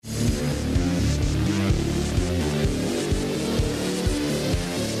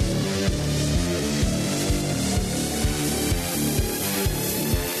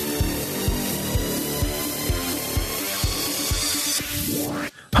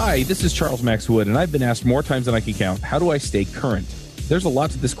Hi, this is Charles Max Wood, and I've been asked more times than I can count, how do I stay current? There's a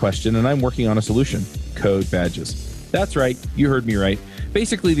lot to this question, and I'm working on a solution. Code badges. That's right, you heard me right.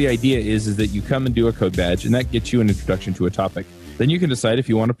 Basically, the idea is that you come and do a code badge, and that gets you an introduction to a topic. Then you can decide if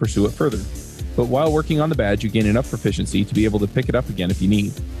you want to pursue it further. But while working on the badge, you gain enough proficiency to be able to pick it up again if you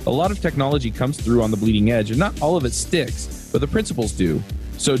need. A lot of technology comes through on the bleeding edge, and not all of it sticks, but the principles do.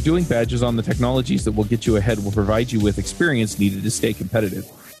 So doing badges on the technologies that will get you ahead will provide you with experience needed to stay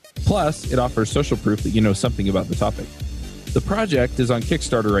competitive. Plus, it offers social proof that you know something about the topic. The project is on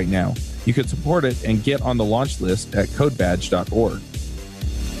Kickstarter right now. You can support it and get on the launch list at codebadge.org.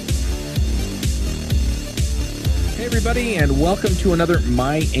 Hey everybody, and welcome to another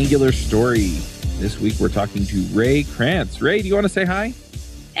My Angular Story. This week we're talking to Ray Krantz. Ray, do you want to say hi?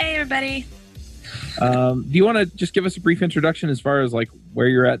 Hey everybody. Do you want to just give us a brief introduction as far as like where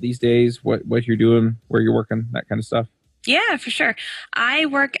you're at these days, what you're doing, where you're working, that kind of stuff? Yeah, for sure. I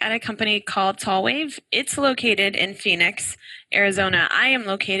work at a company called Tallwave. It's located in Phoenix, Arizona. I am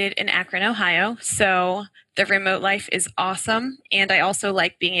located in Akron, Ohio. So the remote life is awesome. And I also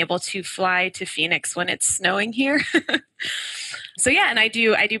like being able to fly to Phoenix when it's snowing here. So yeah, and I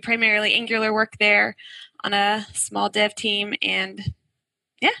do primarily Angular work there on a small dev team. And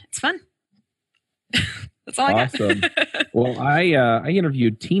yeah, it's fun. That's all I got. Awesome. Well, I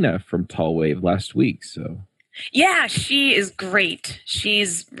interviewed Tina from Tallwave last week, so... Yeah, she is great.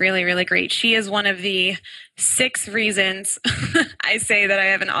 She's really, really great. She is one of the 6 reasons I say that I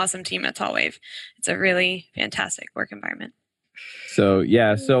have an awesome team at Tallwave. It's a really fantastic work environment. So,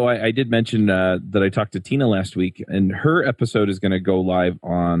 yeah, I did mention that I talked to Tina last week, and her episode is going to go live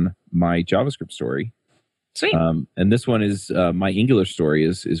on my JavaScript story. Sweet. And this one is my Angular story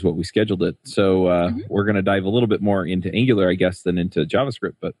is what we scheduled it. So we're going to dive a little bit more into Angular, I guess, than into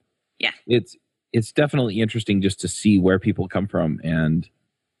JavaScript. But yeah, it's definitely interesting just to see where people come from and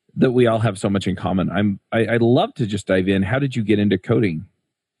that we all have so much in common. I'd love to just dive in. How did you get into coding?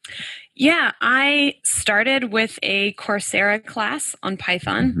 Yeah, I started with a Coursera class on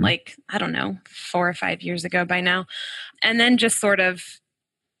Python, like, I don't know, 4 or 5 years ago by now. And then just sort of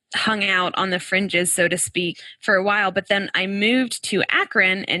hung out on the fringes, so to speak, for a while. But then I moved to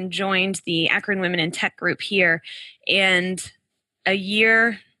Akron and joined the Akron Women in Tech group here. And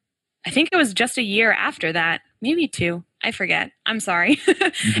I think it was just a year after that, maybe 2. I forget. I'm sorry.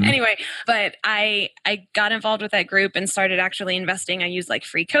 Anyway, but I got involved with that group and started actually investing. I used like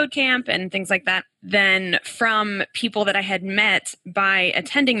Free Code Camp and things like that. Then from people that I had met by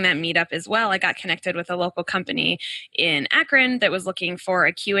attending that meetup as well, I got connected with a local company in Akron that was looking for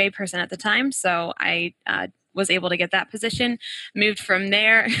a QA person at the time. So I was able to get that position, moved from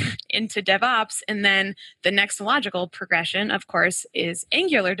there into DevOps. And then the next logical progression, of course, is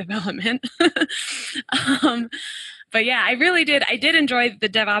Angular development. But yeah, I did enjoy the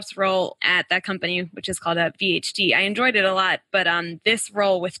DevOps role at that company, which is called VHD. I enjoyed it a lot, but this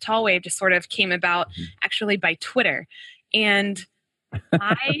role with Tallwave just sort of came about actually by Twitter. And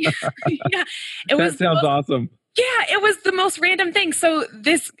That sounds awesome. Yeah, it was the most random thing. So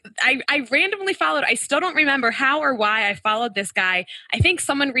I randomly followed, I still don't remember how or why I followed this guy. I think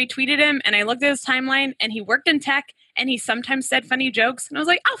someone retweeted him and I looked at his timeline and he worked in tech and he sometimes said funny jokes. And I was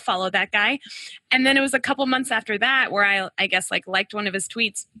like, I'll follow that guy. And then it was a couple months after that where I guess like liked one of his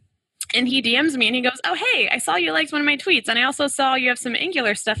tweets. And he DMs me and he goes, oh, hey, I saw you liked one of my tweets. And I also saw you have some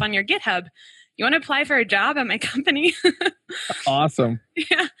Angular stuff on your GitHub. You want to apply for a job at my company? Awesome.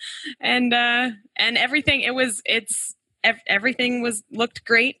 Yeah. And everything, everything looked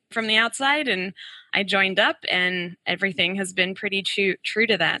great from the outside, and I joined up and everything has been pretty true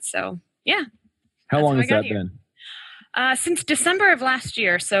to that. So yeah. How long has that been? Since December of last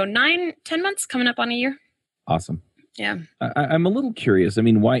year. So 9-10 months, coming up on a year. Awesome. Yeah. I'm a little curious. I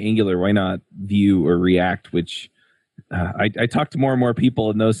mean, why Angular? Why not Vue or React, which I talk to more and more people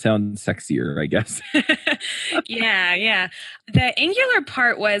and those sound sexier, I guess. Yeah. The Angular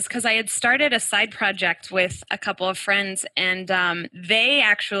part was because I had started a side project with a couple of friends, and they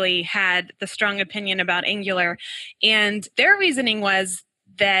actually had the strong opinion about Angular. And their reasoning was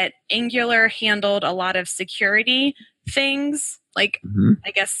that Angular handled a lot of security things, like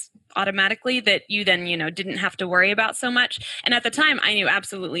I guess automatically, that you then, didn't have to worry about so much. And at the time, I knew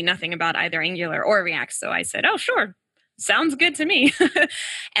absolutely nothing about either Angular or React. So I said, oh, sure. Sounds good to me.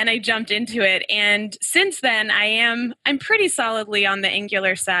 And I jumped into it. And since then, I'm pretty solidly on the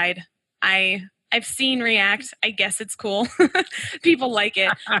Angular side. I've seen React. I guess it's cool. People like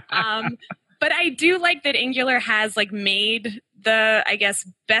it. But I do like that Angular has like made the, I guess,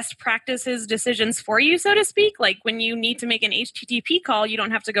 best practices decisions for you, so to speak. Like when you need to make an HTTP call, you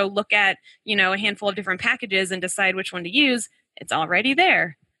don't have to go look at, a handful of different packages and decide which one to use. It's already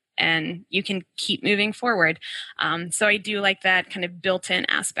there. and you can keep moving forward. So I do like that kind of built-in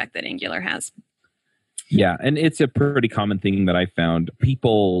aspect that Angular has. Yeah, and it's a pretty common thing that I found.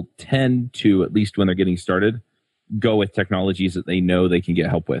 People tend to, at least when they're getting started, go with technologies that they know they can get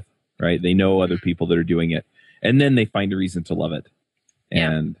help with, right? They know other people that are doing it, and then they find a reason to love it.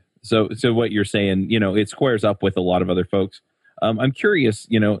 And so what you're saying, it squares up with a lot of other folks. I'm curious,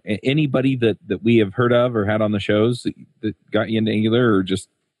 anybody that we have heard of or had on the shows that got you into Angular, or just,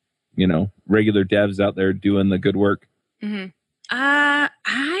 regular devs out there doing the good work? Mm-hmm.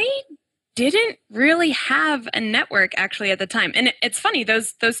 I didn't really have a network actually at the time. And it's funny,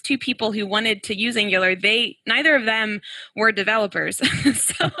 those two people who wanted to use Angular, neither of them were developers.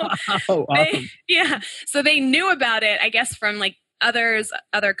 So awesome. So they knew about it, I guess, from like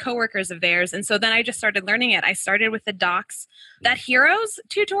other coworkers of theirs. And so then I just started learning it. I started with the docs. That Heroes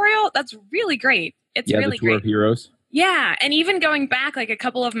tutorial, that's really great. It's really the tour great. Of Heroes. Yeah. And even going back, like a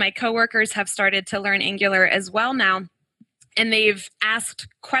couple of my coworkers have started to learn Angular as well now. And they've asked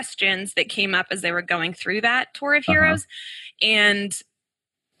questions that came up as they were going through that tour of Heroes. And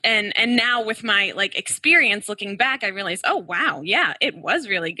now with my like experience looking back, I realized, oh, wow. Yeah, it was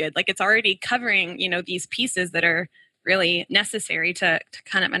really good. Like it's already covering, these pieces that are really necessary to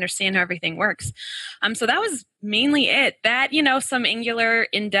kind of understand how everything works. So that was mainly it. That, some Angular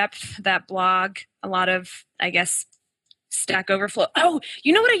in-depth, that blog, a lot of, I guess, Stack Overflow. Oh,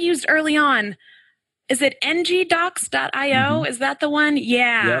 you know what I used early on? Is it ngdocs.io? Mm-hmm. Is that the one?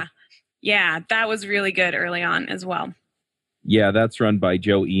 Yeah. Yep. Yeah, that was really good early on as well. Yeah, that's run by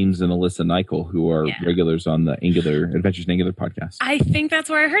Joe Eames and Alyssa Nichol, who are regulars on the Adventures in Angular podcast. I think that's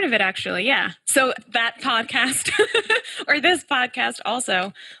where I heard of it, actually. Yeah. So that podcast or this podcast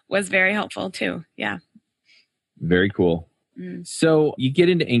also was very helpful too. Yeah. Very cool. So you get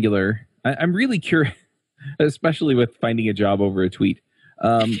into Angular. I'm really curious, especially with finding a job over a tweet.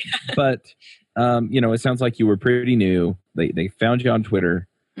 But, it sounds like you were pretty new. They found you on Twitter.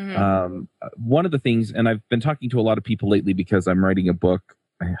 Mm-hmm. One of the things, and I've been talking to a lot of people lately because I'm writing a book.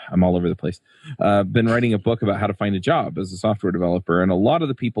 I'm all over the place. Been writing a book about how to find a job as a software developer. And a lot of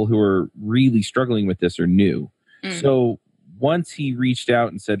the people who are really struggling with this are new. Mm-hmm. So once he reached out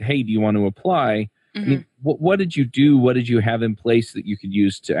and said, hey, do you want to apply? Mm-hmm. I mean, what did you do? What did you have in place that you could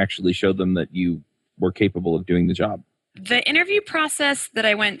use to actually show them that you were capable of doing the job? The interview process that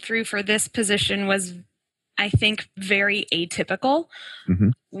I went through for this position was, I think, very atypical.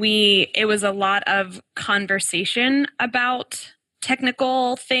 Mm-hmm. It was a lot of conversation about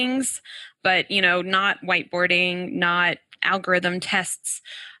technical things, but, not whiteboarding, not algorithm tests.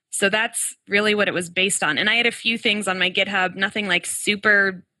 So that's really what it was based on. And I had a few things on my GitHub, nothing like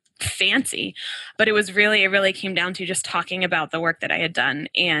super fancy, but it really came down to just talking about the work that I had done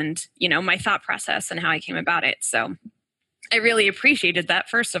and, my thought process and how I came about it. So I really appreciated that,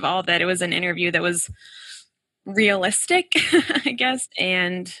 first of all, that it was an interview that was realistic, I guess.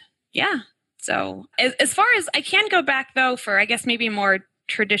 And yeah, so as far as I can go back though, for I guess maybe more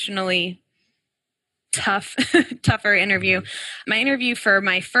traditionally tougher interview. My interview for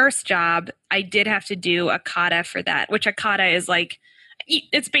my first job, I did have to do a kata for that, which a kata is like,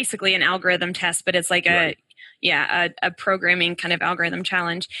 it's basically an algorithm test, but it's like a programming kind of algorithm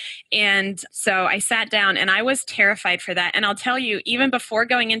challenge. And so I sat down and I was terrified for that. And I'll tell you, even before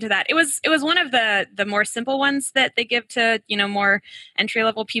going into that, it was one of the more simple ones that they give to, more entry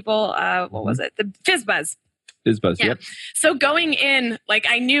level people. What was it? The FizzBuzz. FizzBuzz, yeah. Yep. So going in, like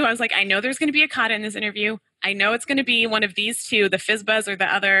I know there's going to be a kata in this interview. I know it's going to be one of these two, the FizzBuzz or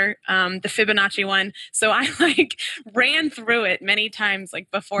the other, the Fibonacci one. So I ran through it many times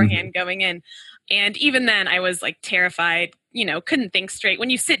beforehand going in. And even then I was terrified, couldn't think straight. When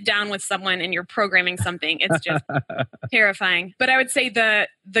you sit down with someone and you're programming something, it's just terrifying. But I would say the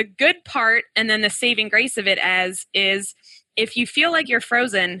good part and then the saving grace of it is if you feel like you're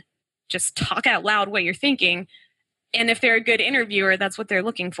frozen, just talk out loud what you're thinking. And if they're a good interviewer, that's what they're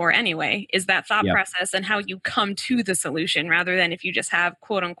looking for anyway, is that thought process and how you come to the solution rather than if you just have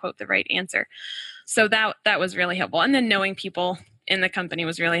quote unquote the right answer. So that was really helpful. And then knowing people in the company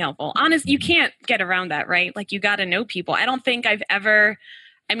was really helpful. You can't get around that, right? You got to know people. I don't think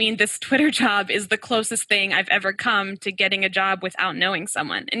this Twitter job is the closest thing I've ever come to getting a job without knowing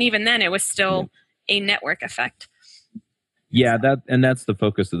someone. And even then it was still a network effect. Yeah, that's the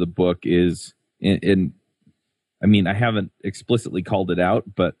focus of the book is I haven't explicitly called it out,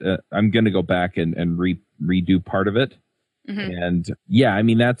 but I'm going to go back and redo part of it. Mm-hmm.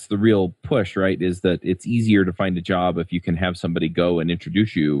 And that's the real push, right? Is that it's easier to find a job if you can have somebody go and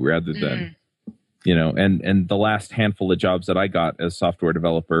introduce you rather than, and the last handful of jobs that I got as software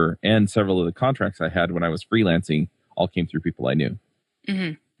developer and several of the contracts I had when I was freelancing all came through people I knew.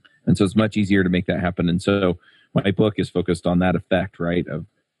 Mm-hmm. And so it's much easier to make that happen. And so my book is focused on that effect, right, of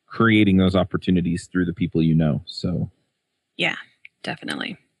creating those opportunities through the people you know. So yeah,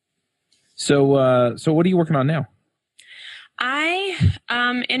 definitely. So what are you working on now?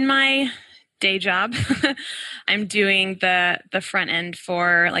 In my day job, I'm doing the front end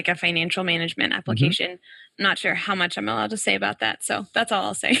for like a financial management application. I'm not sure how much I'm allowed to say about that, so that's all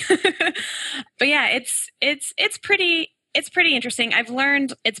I'll say. But yeah, it's pretty interesting. I've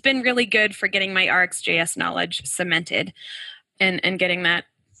learned it's been really good for getting my RxJS knowledge cemented and getting that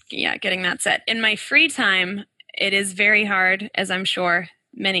set. In my free time, it is very hard, as I'm sure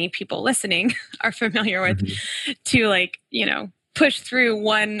many people listening are familiar with, to like, push through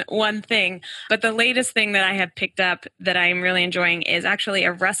one thing. But the latest thing that I have picked up that I'm really enjoying is actually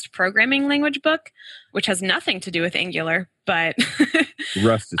a Rust programming language book, which has nothing to do with Angular, but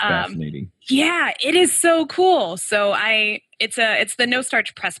Rust is fascinating. Yeah, it is so cool. So it's the No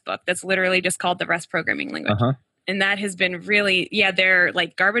Starch Press book that's literally just called the Rust programming language. And that has been really, their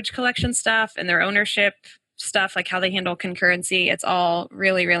like garbage collection stuff and their ownership stuff, like how they handle concurrency. It's all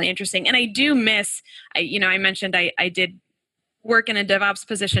really, really interesting. And I do miss, I mentioned I did work in a DevOps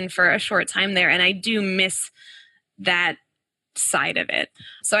position for a short time there, and I do miss that side of it.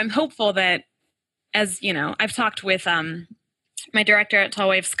 So I'm hopeful that, as you know, I've talked with my director at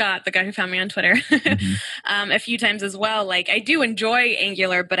Tallwave, Scott, the guy who found me on Twitter, a few times as well. Like, I do enjoy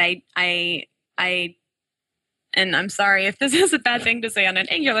Angular, but I and I'm sorry if this is a bad thing to say on an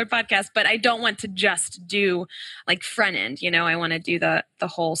Angular podcast, but I don't want to just do like front end, I want to do the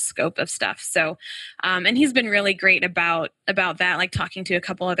whole scope of stuff. So, and he's been really great about that, like talking to a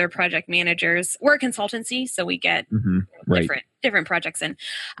couple other project managers. We're a consultancy, so we get different projects in.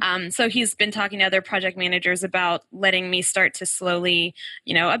 So he's been talking to other project managers about letting me start to slowly,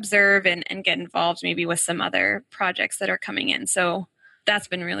 observe and get involved maybe with some other projects that are coming in. So that's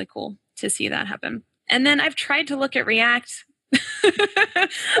been really cool to see that happen. And then I've tried to look at React,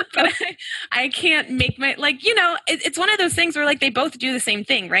 but I can't make my, it's one of those things where like they both do the same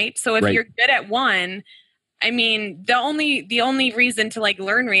thing, right? So if you're good at one, I mean, the only reason to like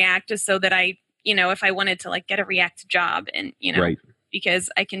learn React is so that I, if I wanted to like get a React job and, because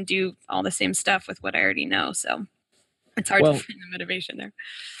I can do all the same stuff with what I already know. So it's hard to find the motivation there.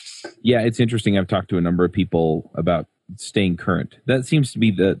 Yeah, it's interesting. I've talked to a number of people about staying current. That seems to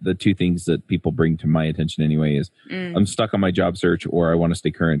be the two things that people bring to my attention anyway, is I'm stuck on my job search or I want to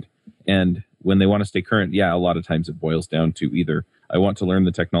stay current. And when they want to stay current, a lot of times it boils down to either I want to learn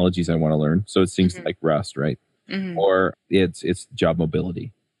the technologies I want to learn. So it seems like Rust, right? Or it's job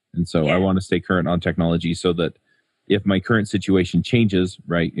mobility. And so I want to stay current on technology so that if my current situation changes,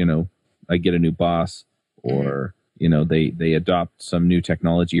 right, I get a new boss or, they adopt some new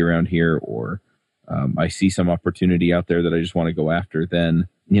technology around here, or I see some opportunity out there that I just want to go after, then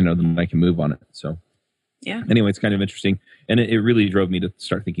I can move on it. So anyway, it's kind of interesting. And it really drove me to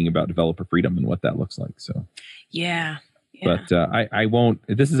start thinking about developer freedom and what that looks like. So but I won't,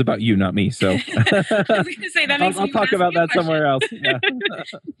 this is about you, not me. So I was going to say that I'll talk about that somewhere else. Yeah.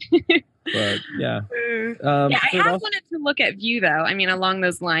 But I have wanted to look at Vue though. I mean, along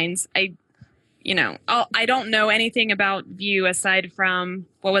those lines, I don't know anything about Vue aside from,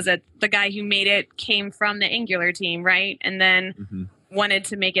 what was it? The guy who made it came from the Angular team, right? And then wanted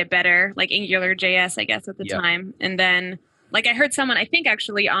to make it better, like Angular JS, I guess, at the time. And then, like, I heard someone, I think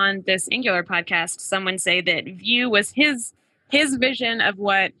actually on this Angular podcast, someone say that Vue was his vision of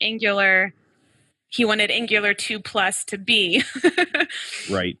what Angular, he wanted Angular 2+ to be.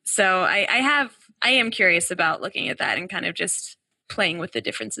 Right. So I am curious about looking at that and kind of just playing with the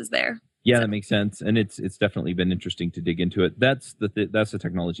differences there. Yeah, that makes sense, and it's definitely been interesting to dig into it. That's the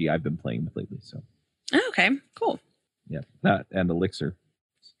technology I've been playing with lately. So, okay, cool. Yeah, that and Elixir.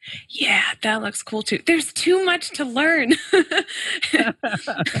 Yeah, that looks cool too. There's too much to learn.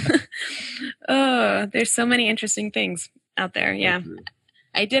 Oh, there's so many interesting things out there. Yeah,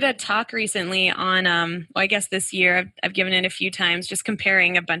 I did a talk recently on, I guess this year I've given it a few times, just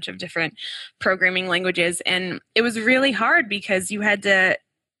comparing a bunch of different programming languages, and it was really hard because you had to.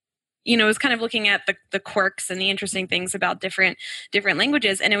 It was kind of looking at the quirks and the interesting things about different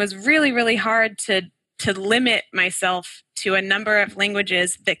languages. And it was really, really hard to limit myself to a number of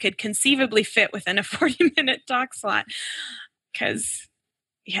languages that could conceivably fit within a 40-minute talk slot. Because,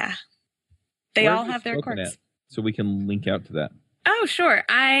 they all have their quirks. So we can link out to that. Oh, sure.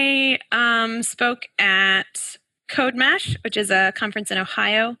 I spoke at Code Mash, which is a conference in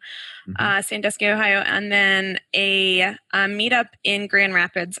Ohio, Sandusky, Ohio, and then a meetup in Grand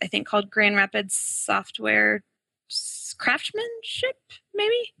Rapids, I think called Grand Rapids Software Craftsmanship,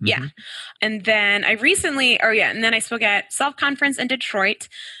 maybe? Yeah. And then I spoke at Self Conference in Detroit,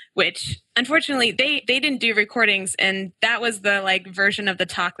 which unfortunately they didn't do recordings, and that was the like version of the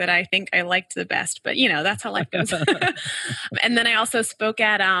talk that I think I liked the best, but that's how life goes. And then I also spoke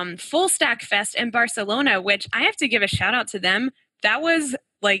at Full Stack Fest in Barcelona, which I have to give a shout out to them. That was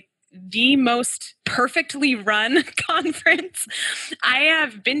like the most perfectly run conference I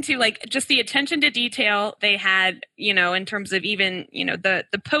have been to. Like, just the attention to detail they had, in terms of even,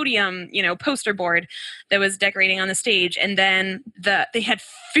 the podium, poster board that was decorating on the stage. And then they had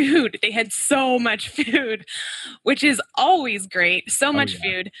food. They had so much food, which is always great. So much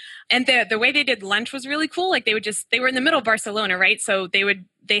food. And the way they did lunch was really cool. Like, they were in the middle of Barcelona, right? So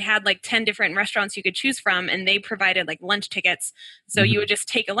they had like 10 different restaurants you could choose from, and they provided like lunch tickets. So you would just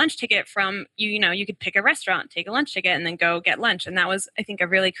take a lunch ticket from, you could pick a restaurant, take a lunch ticket, and then go get lunch. And that was, I think, a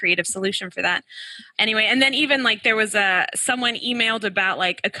really creative solution for that. Anyway, and then even like there was someone emailed about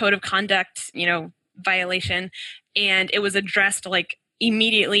like a code of conduct, violation, and it was addressed like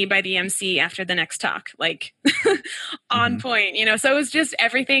immediately by the MC after the next talk, like on point, so it was just,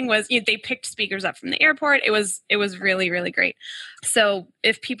 everything was, they picked speakers up from the airport. It was really, really great. So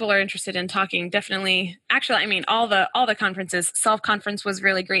if people are interested in talking, definitely, actually, I mean, all the conferences, Self Conference was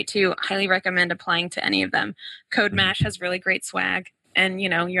really great too. Highly recommend applying to any of them. Code Mash has really great swag, and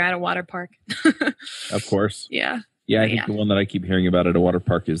you're at a water park. Of course. Yeah. I think the one that I keep hearing about at a water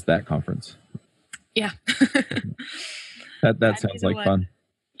park is that conference. Yeah. That sounds like fun.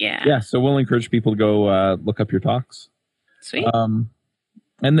 Yeah. So we'll encourage people to go look up your talks. Sweet. And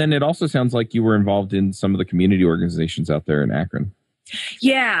then it also sounds like you were involved in some of the community organizations out there in Akron.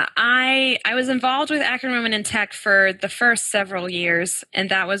 Yeah, I was involved with Akron Women in Tech for the first several years, and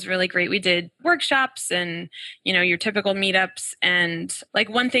that was really great. We did workshops and, your typical meetups. And like,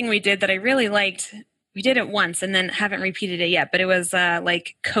 one thing we did that I really liked, we did it once and then haven't repeated it yet, but it was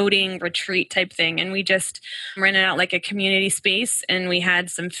like coding retreat type thing. And we just rented out like a community space, and we had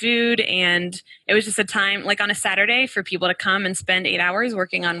some food, and it was just a time like on a Saturday for people to come and spend 8 hours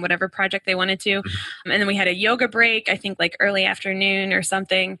working on whatever project they wanted to. And then we had a yoga break, I think like early afternoon or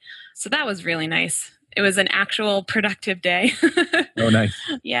something. So that was really nice. It was an actual productive day. Oh, nice.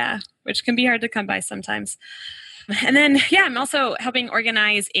 Yeah, which can be hard to come by sometimes. And then, I'm also helping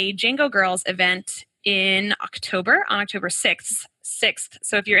organize a Django Girls event on October 6th.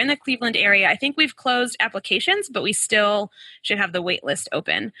 So if you're in the Cleveland area, I think we've closed applications, but we still should have the wait list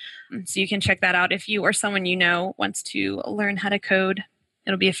open. So you can check that out if you or someone wants to learn how to code.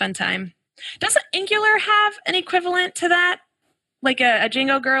 It'll be a fun time. Doesn't Angular have an equivalent to that? Like a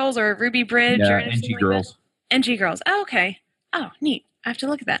Django Girls or Ruby Bridge or anything NG Girls. NG Girls. Oh, okay. Oh, neat. I have to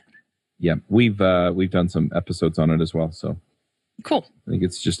look at that. Yeah, we've done some episodes on it as well. So cool. I think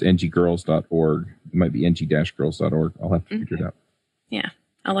it's just nggirls.org. It might be ng-girls.org. I'll have to figure it out. Yeah,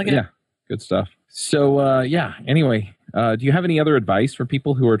 I'll look it up. Good stuff. So, anyway, do you have any other advice for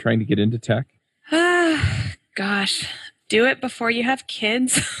people who are trying to get into tech? Gosh, do it before you have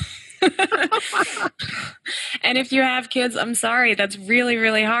kids. And if you have kids, I'm sorry, that's really,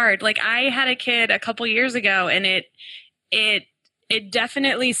 really hard. Like, I had a kid a couple years ago, and it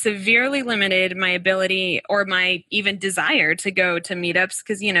definitely severely limited my ability or my even desire to go to meetups,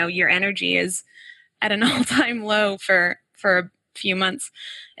 because, your energy is at an all-time low for a few months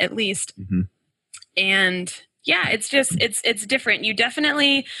at least. And it's just, it's different. You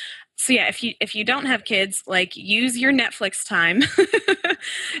definitely, so if you don't have kids, like, use your Netflix time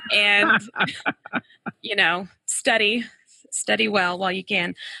and, study well while you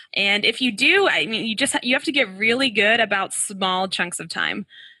can. And if you do, I mean, you have to get really good about small chunks of time.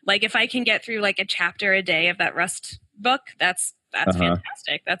 Like, if I can get through like a chapter a day of that Rust book, that's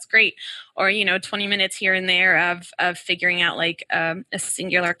fantastic. That's great. Or, 20 minutes here and there of figuring out like a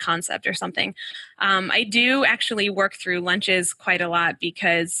singular concept or something. I do actually work through lunches quite a lot,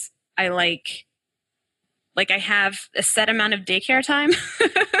 because I like I have a set amount of daycare time.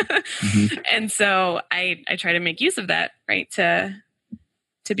 And so I try to make use of that, right? To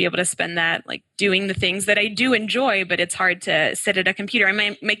be able to spend that like doing the things that I do enjoy, but it's hard to sit at a computer.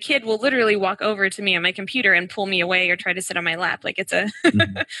 And my kid will literally walk over to me on my computer and pull me away or try to sit on my lap. Like, it's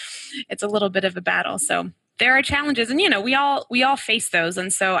it's a little bit of a battle. So there are challenges, and we all face those.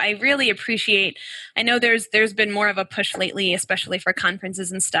 And so I really appreciate, I know there's been more of a push lately, especially for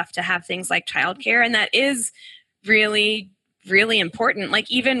conferences and stuff, to have things like childcare. And that is really, really important. Like,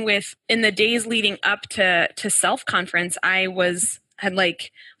 even in the days leading up to Self Conference, I was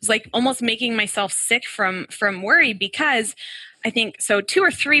almost making myself sick from worry, because I think so 2 or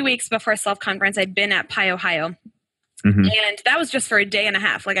 3 weeks before Self Conference, I'd been at Pi Ohio. And that was just for a day and a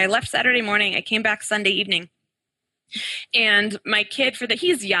half. Like, I left Saturday morning, I came back Sunday evening. And my kid,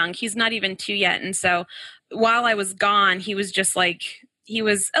 he's young, he's not even 2 yet. And so while I was gone, he was just like, he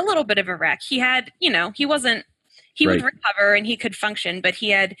was a little bit of a wreck. He had, he would recover and he could function, but he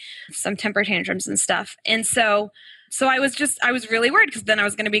had some temper tantrums and stuff. And so I was really worried because then I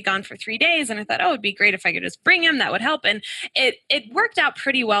was going to be gone for 3 days. And I thought, it'd be great if I could just bring him. That would help. And it worked out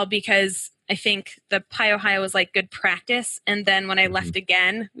pretty well because I think the Pi Ohio was like good practice. And then when I left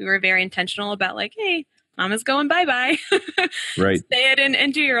again, we were very intentional about like, hey, Mama's going bye-bye. Right. Say it in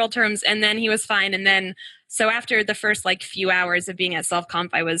 2-year-old terms. And then he was fine. And then, so after the first like few hours of being at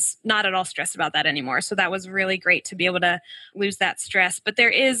self-comp, I was not at all stressed about that anymore. So that was really great to be able to lose that stress. But there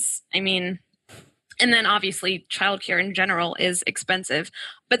is, and then obviously childcare in general is expensive.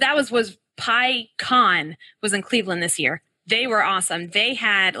 But that was PyCon was in Cleveland this year. They were awesome. They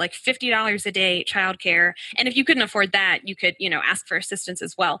had like $50 a day childcare. And if you couldn't afford that, you could, ask for assistance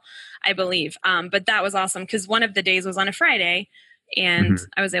as well, I believe. But that was awesome because one of the days was on a Friday and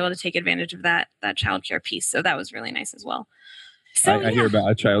I was able to take advantage of that childcare piece. So that was really nice as well. So I hear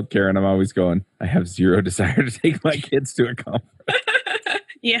about childcare and I'm always going, I have zero desire to take my kids to a conference.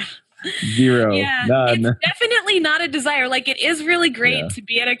 Yeah. Zero. Yeah, none. It's definitely not a desire. Like it is really great to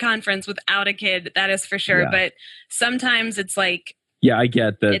be at a conference without a kid. That is for sure. Yeah. But sometimes it's like, I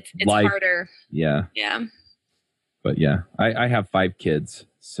get that. It's life, harder. Yeah. Yeah. But yeah, I have 5 kids.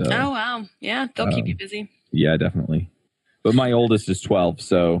 So. Oh, wow. Yeah. They'll keep you busy. Yeah, definitely. But my oldest is 12.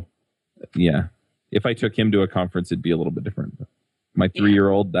 So yeah, if I took him to a conference, it'd be a little bit different. But my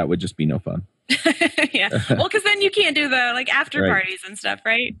 3-year-old, that would just be no fun. Yeah. Well, because then you can't do the like after parties and stuff,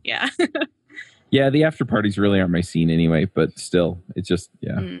 right? Yeah. Yeah, the after parties really aren't my scene anyway, but still, it's just,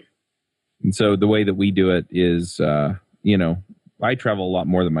 And so the way that we do it is, I travel a lot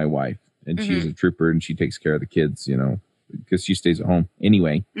more than my wife, and she's a trooper and she takes care of the kids, because she stays at home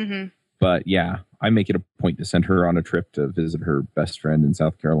anyway. But yeah, I make it a point to send her on a trip to visit her best friend in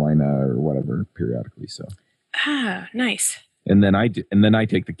South Carolina or whatever periodically. So. Ah, nice. And then I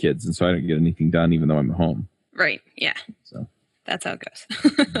take the kids, and so I don't get anything done, even though I'm at home. Right. Yeah. So that's how it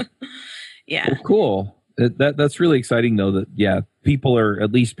goes. Yeah. Well, cool. That's really exciting, though. That people are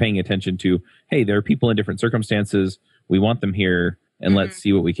at least paying attention to. Hey, there are people in different circumstances. We want them here, and let's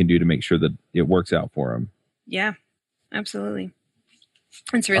see what we can do to make sure that it works out for them. Yeah. Absolutely.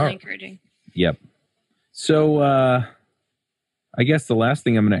 It's really encouraging. Yep. So, I guess the last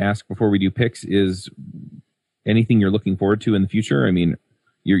thing I'm going to ask before we do picks is. Anything you're looking forward to in the future? I mean,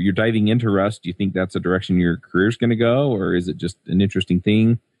 you're diving into Rust. Do you think that's a direction your career's going to go, or is it just an interesting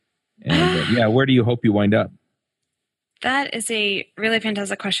thing? And where do you hope you wind up? That is a really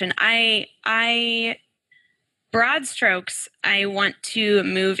fantastic question. I broad strokes, I want to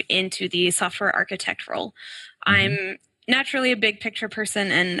move into the software architect role. I'm naturally a big picture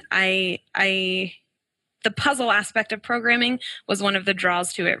person, and the puzzle aspect of programming was one of the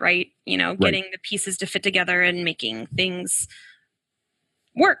draws to it, right? Getting the pieces to fit together and making things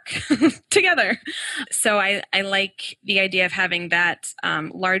work together. So I like the idea of having that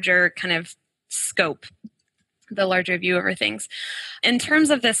larger kind of scope, the larger view over things. In terms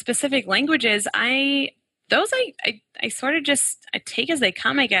of the specific languages, I sort of just take as they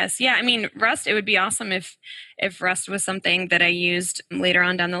come, I guess. Yeah, I mean, Rust, it would be awesome if Rust was something that I used later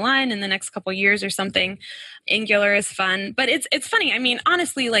on down the line in the next couple years or something. Angular is fun, but it's funny. I mean,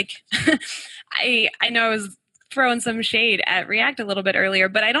 honestly, like I know I was throwing some shade at React a little bit earlier,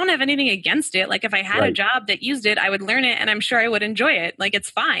 but I don't have anything against it. Like if I had a job that used it, I would learn it and I'm sure I would enjoy it. Like it's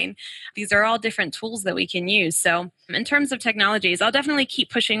fine. These are all different tools that we can use. So in terms of technologies, I'll definitely keep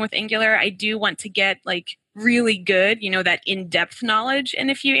pushing with Angular. I do want to get like really good, that in-depth knowledge in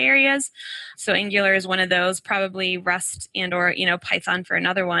a few areas. So Angular is one of those, probably Rust and or, Python for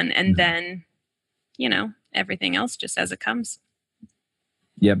another one. And then, everything else just as it comes.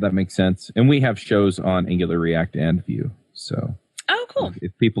 Yeah, that makes sense. And we have shows on Angular, React, and Vue. So, cool.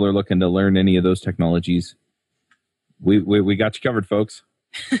 If people are looking to learn any of those technologies, we got you covered, folks.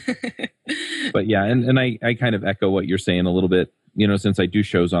 But yeah, and I kind of echo what you're saying a little bit. Since I do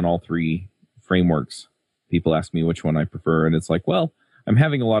shows on all 3 frameworks, people ask me which one I prefer, and it's like, well, I'm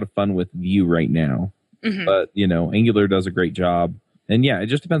having a lot of fun with Vue right now, but Angular does a great job, and it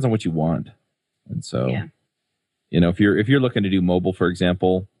just depends on what you want. And so. Yeah. If you're looking to do mobile, for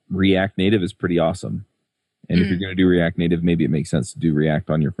example, React Native is pretty awesome. And if you're going to do React Native, maybe it makes sense to do React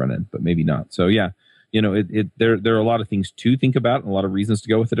on your front end, but maybe not. So there are a lot of things to think about and a lot of reasons to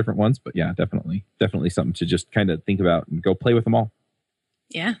go with the different ones. But yeah, definitely something to just kind of think about and go play with them all.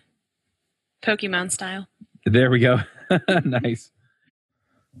 Yeah. Pokemon style. There we go. Nice.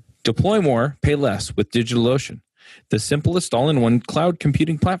 Deploy more, pay less with DigitalOcean, the simplest all-in-one cloud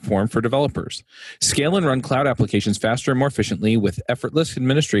computing platform for developers. Scale and run cloud applications faster and more efficiently with effortless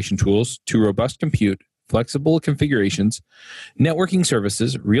administration tools to robust compute flexible configurations, networking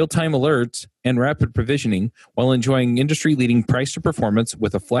services, real-time alerts, and rapid provisioning while enjoying industry-leading price to performance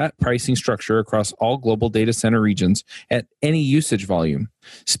with a flat pricing structure across all global data center regions at any usage volume.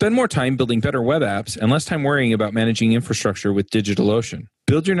 Spend more time building better web apps and less time worrying about managing infrastructure with DigitalOcean.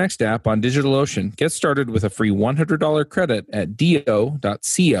 Build your next app on DigitalOcean. Get started with a free $100 credit at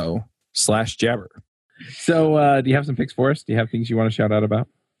do.co/jabber. So do you have some picks for us? Do you have things you want to shout out about?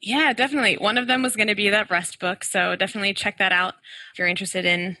 Yeah, definitely. One of them was going to be that Rust book. So definitely check that out if you're interested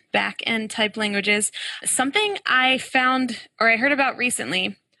in back-end type languages. Something I found or I heard about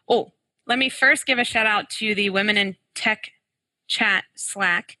recently. Oh, let me first give a shout out to the Women in Tech Chat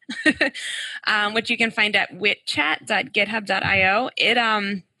Slack, which you can find at witchat.github.io.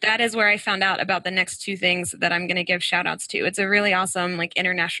 That is where I found out about the next two things that I'm going to give shout outs to. It's a really awesome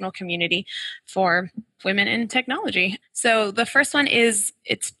international community for women in technology. So the first one it's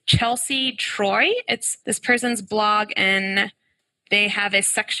Chelsea Troy. It's this person's blog, and they have a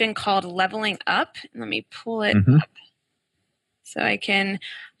section called Leveling Up. Let me pull it up so I can.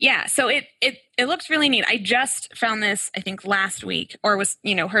 Yeah, so it looks really neat. I just found this, I think, last week, or was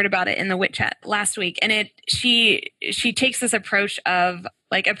heard about it in the Wit Chat last week, and she takes this approach of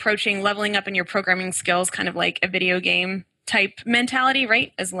approaching leveling up in your programming skills, kind of like a video game type mentality,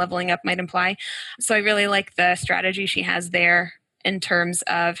 right? As leveling up might imply. So I really like the strategy she has there in terms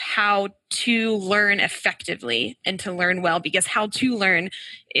of how to learn effectively and to learn well, because how to learn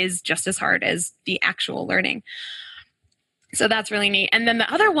is just as hard as the actual learning. So that's really neat. And then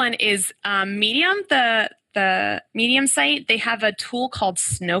the other one is Medium, the Medium site. They have a tool called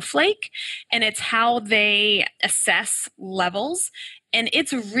Snowflake, and it's how they assess levels. And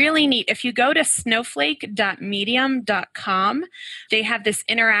it's really neat. If you go to snowflake.medium.com, they have this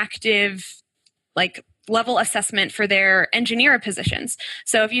interactive level assessment for their engineer positions.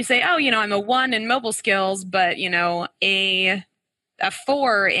 So if you say, I'm a 1 in mobile skills, but a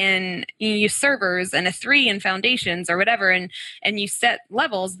 4 in servers and a 3 in foundations or whatever, and you set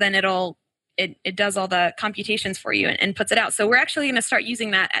levels, then it does all the computations for you and puts it out. So we're actually going to start using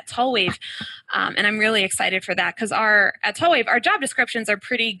that at Tallwave, and I'm really excited for that because at Tallwave, our job descriptions are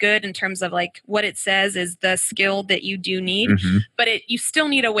pretty good in terms of what it says is the skill that you do need, but you still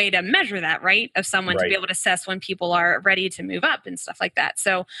need a way to measure that, right? Of someone to be able to assess when people are ready to move up and stuff like that.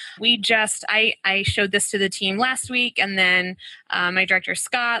 So I showed this to the team last week, and then my director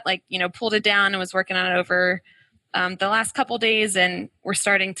Scott pulled it down and was working on it over the last couple days, and we're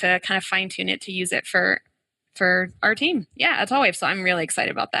starting to kind of fine tune it to use it for our team. Yeah, at Tallwave. So I'm really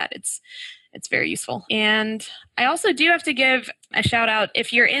excited about that. It's very useful. And I also do have to give a shout out.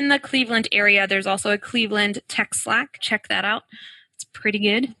 If you're in the Cleveland area, there's also a Cleveland Tech Slack. Check that out. It's pretty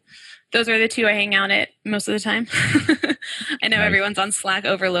good. Those are the two I hang out at most of the time. I know everyone's on Slack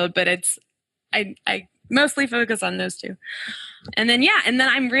overload, but I mostly focus on those two. And then,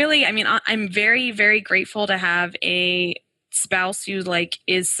 I'm very, very grateful to have a spouse who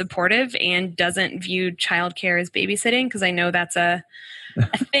is supportive and doesn't view childcare as babysitting, because I know that's a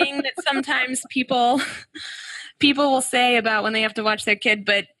thing that sometimes people will say about when they have to watch their kid,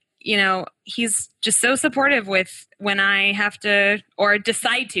 but he's just so supportive with when I have to or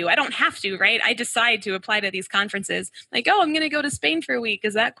decide to. I don't have to, right? I decide to apply to these conferences. I'm going to go to Spain for a week.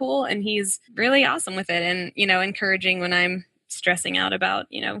 Is that cool? And he's really awesome with it, and encouraging when I'm stressing out about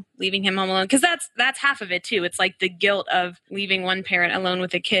leaving him home alone, because that's half of it too. It's the guilt of leaving one parent alone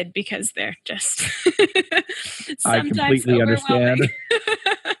with a kid because they're just I completely understand.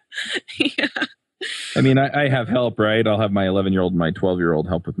 Yeah. I have help, right? I'll have my 11-year-old and my 12-year-old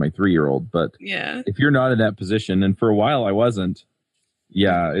help with my 3-year-old. But if you're not in that position, and for a while I wasn't,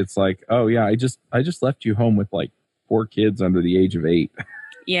 it's oh yeah, I just left you home with 4 kids under the age of 8.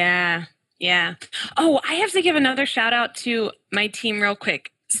 Yeah. Yeah. Oh, I have to give another shout out to my team real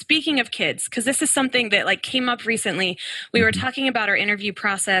quick. Speaking of kids, because this is something that came up recently. We were talking about our interview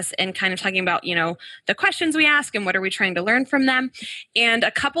process and kind of talking about, the questions we ask and what are we trying to learn from them. And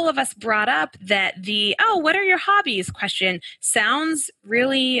a couple of us brought up that what are your hobbies question sounds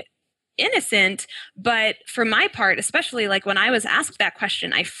really innocent. But for my part, especially when I was asked that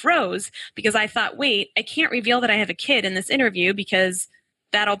question, I froze because I thought, wait, I can't reveal that I have a kid in this interview because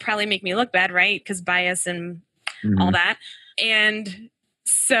that'll probably make me look bad, right? Because bias and all that. And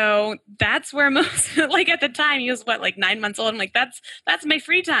so that's where most, at the time, he was 9 months old. I'm that's my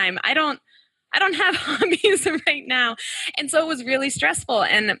free time. I don't have hobbies right now. And so it was really stressful.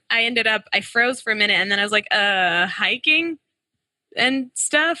 And I froze for a minute, and then I was hiking and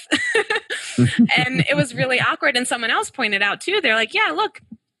stuff. And it was really awkward. And someone else pointed out too, they're yeah, look,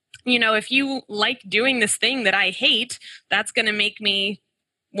 if you like doing this thing that I hate, that's going to make me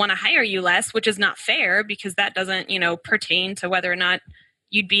want to hire you less, which is not fair because that doesn't, pertain to whether or not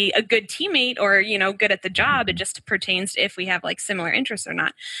you'd be a good teammate or, good at the job. It just pertains to if we have like similar interests or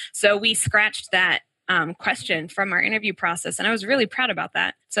not. So we scratched that question from our interview process, and I was really proud about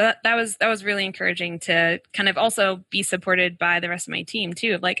that. So that was really encouraging to kind of also be supported by the rest of my team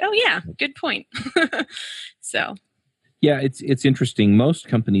too, of like, oh yeah, good point. So yeah, it's interesting. Most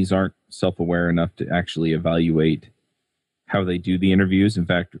companies aren't self-aware enough to actually evaluate how they do the interviews. In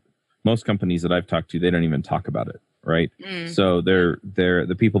fact, most companies that I've talked to, they don't even talk about it, right? So they're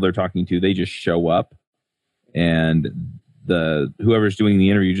the people they're talking to, they just show up, and whoever's doing the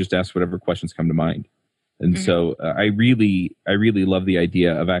interview just asks whatever questions come to mind. And so I really love the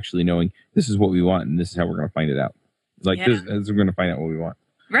idea of actually knowing this is what we want and this is how we're going to find it out. Like this we're going to find out what we want.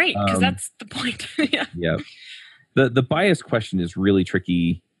 Right, because that's the point. Yeah. The bias question is really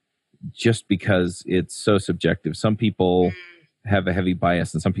tricky just because it's so subjective. Some people have a heavy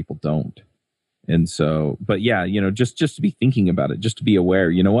bias and some people don't. And so, but yeah, just to be thinking about it, just to be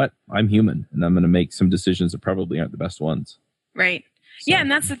aware, you know what? I'm human and I'm going to make some decisions that probably aren't the best ones. Right. So. Yeah.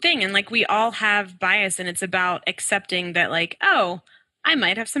 And that's the thing. And like, we all have bias, and it's about accepting that like, oh, I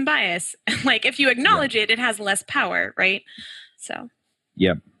might have some bias. Like if you acknowledge it, it has less power. Right. So.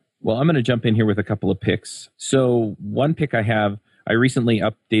 Yeah. Well, I'm going to jump in here with a couple of picks. So one pick I recently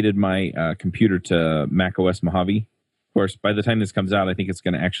updated my computer to macOS Mojave. Of course, by the time this comes out, I think it's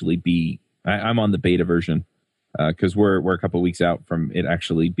going to actually be, I'm on the beta version because we're a couple of weeks out from it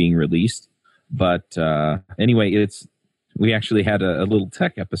actually being released. But anyway, we actually had a little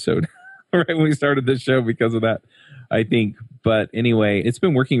tech episode right when we started this show because of that, I think. But anyway, it's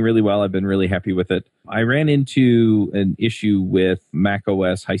been working really well. I've been really happy with it. I ran into an issue with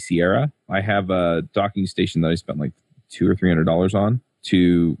macOS High Sierra. I have a docking station that I spent like $200 or $300 on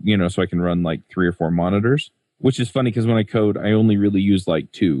to, so I can run like 3 or 4 monitors, which is funny because when I code, I only really use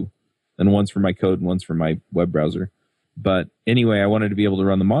like 2, and one's for my code and one's for my web browser. But anyway, I wanted to be able to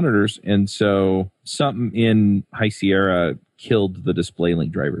run the monitors. And so something in High Sierra killed the display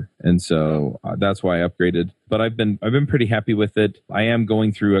link driver. And so that's why I upgraded. But I've been pretty happy with it. I am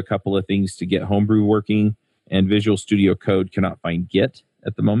going through a couple of things to get Homebrew working, and Visual Studio Code cannot find Git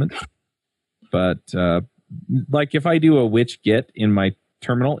at the moment. But like if I do a which Git in my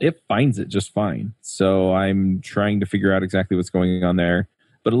terminal, it finds it just fine. So I'm trying to figure out exactly what's going on there.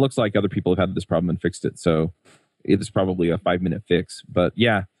 But it looks like other people have had this problem and fixed it. So it's probably a 5-minute fix. But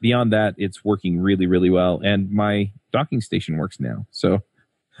yeah, beyond that, it's working really, really well. And my docking station works now. So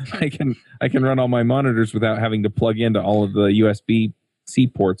I can run all my monitors without having to plug into all of the USB-C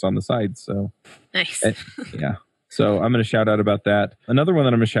ports on the side. So nice. Yeah. So I'm going to shout out about that. Another one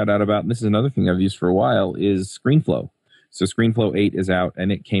that I'm going to shout out about, and this is another thing I've used for a while, is ScreenFlow. So ScreenFlow 8 is out,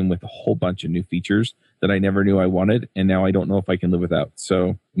 and it came with a whole bunch of new features that I never knew I wanted, and now I don't know if I can live without.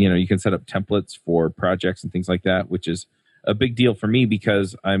 So, you can set up templates for projects and things like that, which is a big deal for me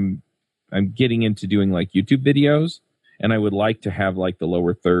because I'm getting into doing like YouTube videos, and I would like to have like the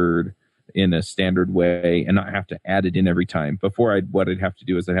lower third in a standard way and not have to add it in every time. Before, what I'd have to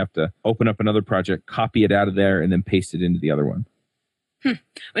do is I'd have to open up another project, copy it out of there, and then paste it into the other one.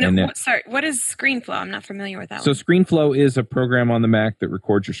 Sorry, what is ScreenFlow? I'm not familiar with that one. So ScreenFlow is a program on the Mac that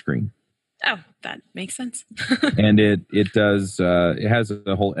records your screen. Oh, that makes sense. And it does, it has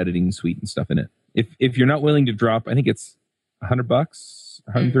a whole editing suite and stuff in it. If you're not willing to drop, I think it's $100,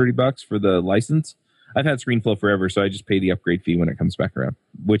 $130 for the license. I've had ScreenFlow forever, so I just pay the upgrade fee when it comes back around,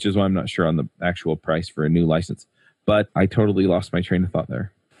 which is why I'm not sure on the actual price for a new license. But I totally lost my train of thought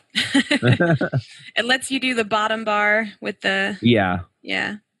there. It lets you do the bottom bar with the... Yeah.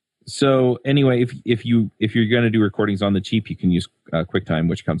 So anyway, if you're going to do recordings on the cheap, you can use QuickTime,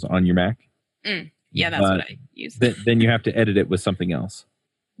 which comes on your Mac. Yeah, that's what I use. Then you have to edit it with something else.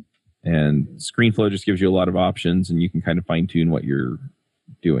 And ScreenFlow just gives you a lot of options, and you can kind of fine tune what you're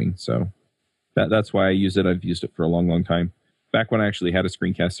doing. So that's why I use it. I've used it for a long, long time. Back when I actually had a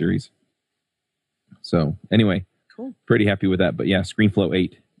screencast series. So anyway, cool. Pretty happy with that. But yeah, ScreenFlow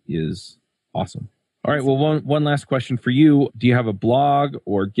 8 is awesome. All right. Well, one last question for you. Do you have a blog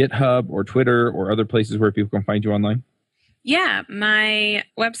or GitHub or Twitter or other places where people can find you online? Yeah. My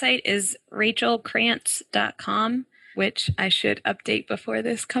website is rachelkrantz.com, which I should update before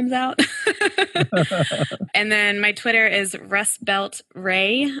this comes out. And then my Twitter is Rust Belt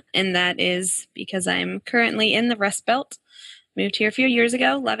Ray. And that is because I'm currently in the Rust Belt. Moved here a few years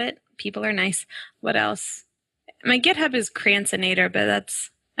ago. Love it. People are nice. What else? My GitHub is Crantzinator, but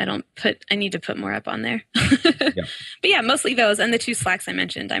I need to put more up on there. Yeah. But yeah, mostly those. And the 2 Slacks I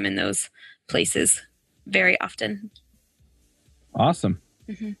mentioned, I'm in those places very often. Awesome.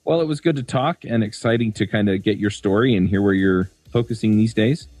 Mm-hmm. Well, it was good to talk and exciting to kind of get your story and hear where you're focusing these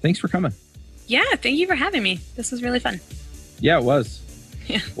days. Thanks for coming. Yeah, thank you for having me. This was really fun. Yeah, it was.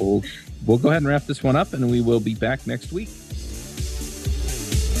 Yeah. We'll go ahead and wrap this one up, and we will be back next week.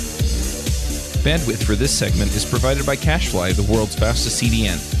 Bandwidth for this segment is provided by CacheFly, the world's fastest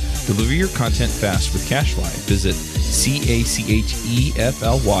CDN. Deliver your content fast with CacheFly. Visit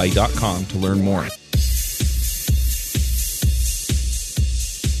CACHEFLY.com to learn more.